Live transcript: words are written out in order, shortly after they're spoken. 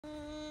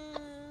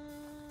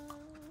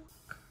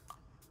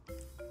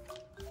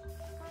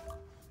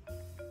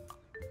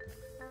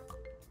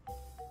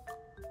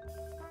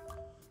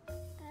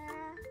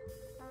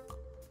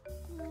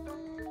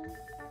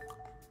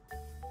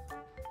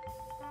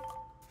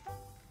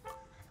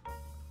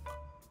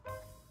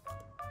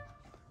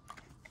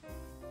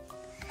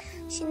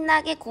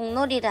신나게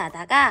공놀이를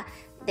하다가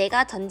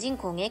내가 던진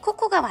공에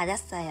코코가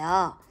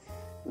맞았어요.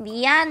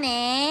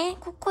 미안해.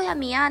 코코야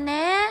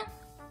미안해.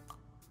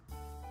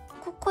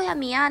 코코야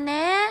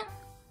미안해.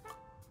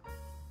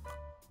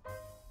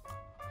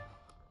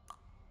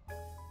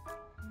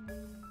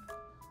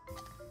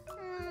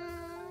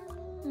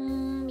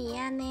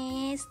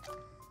 미안해.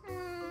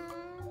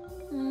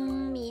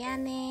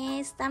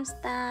 미안해.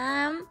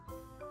 스탐스탐.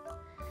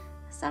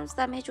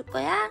 스탐스탐 해줄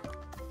거야?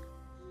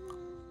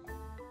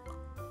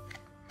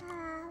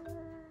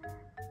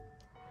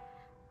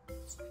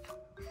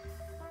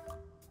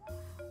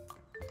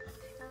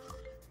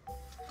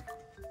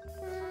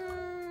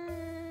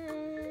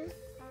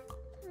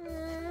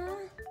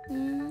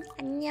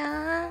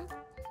 안녕.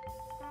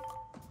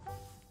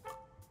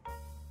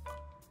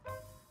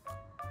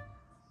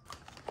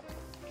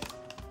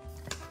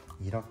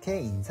 이렇게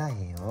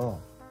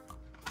인사해요.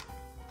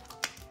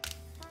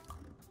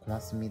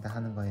 고맙습니다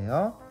하는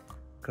거예요.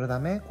 그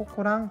다음에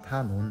코코랑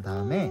다 놓은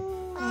다음에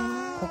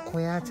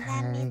코코야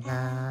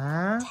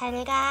잘가.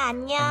 잘가.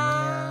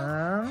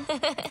 안녕.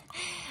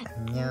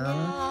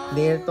 안녕.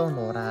 내일 또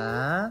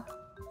놀아.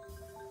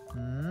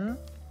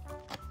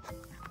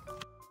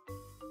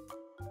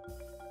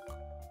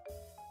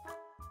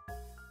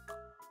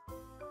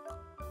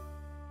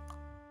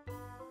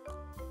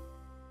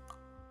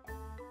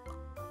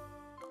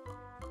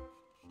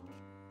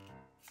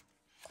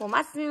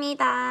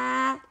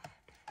 고맙습니다.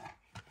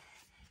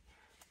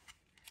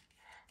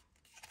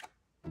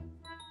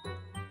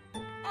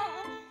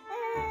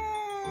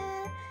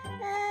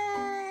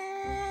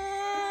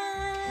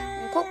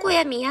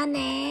 코코야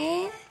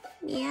미안해.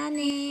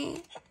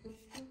 미안해.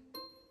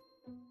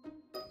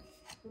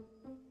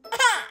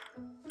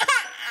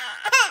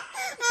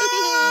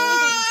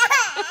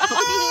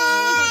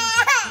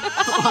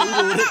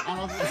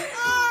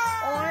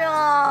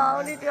 어려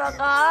우리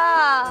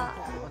듀아가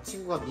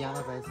친구가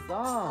미안하다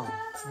했어?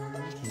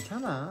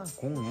 괜찮아.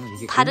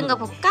 이게 다른 거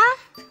볼까?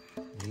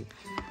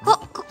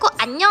 코코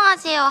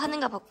안녕하세요 하는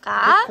거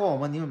볼까? 코코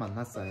어머님을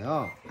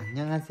만났어요.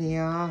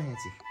 안녕하세요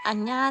해야지.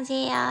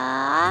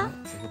 안녕하세요.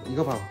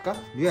 이거 봐볼까?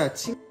 류야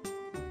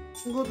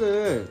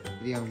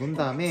친구들이랑 논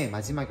다음에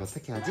마지막에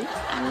어떻게 하지?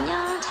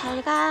 안녕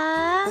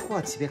잘가.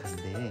 코코가 집에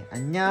간대.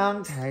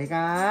 안녕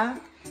잘가.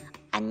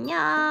 안녕.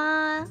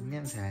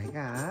 안녕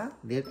잘가.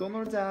 내일 또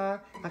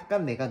놀자. 아까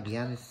내가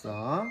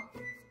미안했어.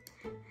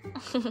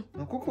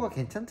 코코가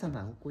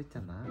괜찮잖아. 웃고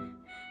있잖아.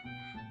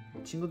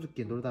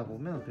 친구들끼리 놀다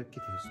보면 그렇게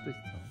될 수도 있어.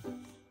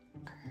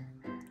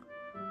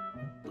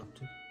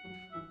 갑자기?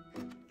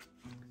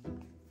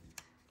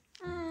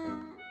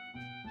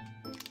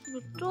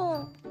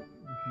 또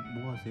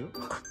뭐 하세요?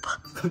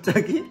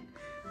 갑자기?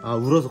 아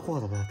울어서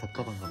코가 더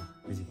답답한가 봐.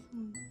 그지?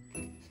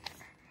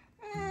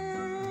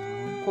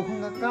 코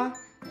흥할까?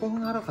 코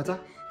흥하러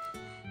가자.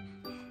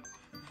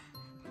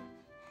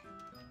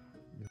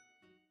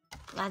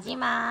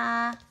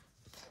 마지막.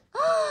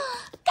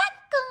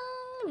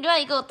 까꿍. 류아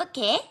이거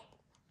어떡해?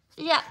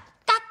 류아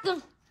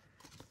까꿍.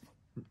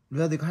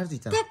 류아도 이거 할 수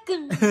있잖아.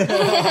 까꿍.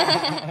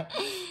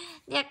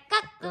 류아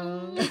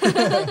까꿍.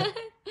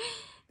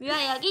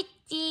 류아 여기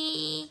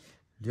있지.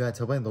 류아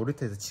저번에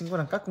놀이터에서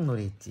친구랑 까꿍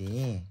놀이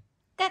했지.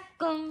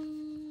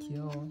 까꿍.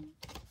 귀여워.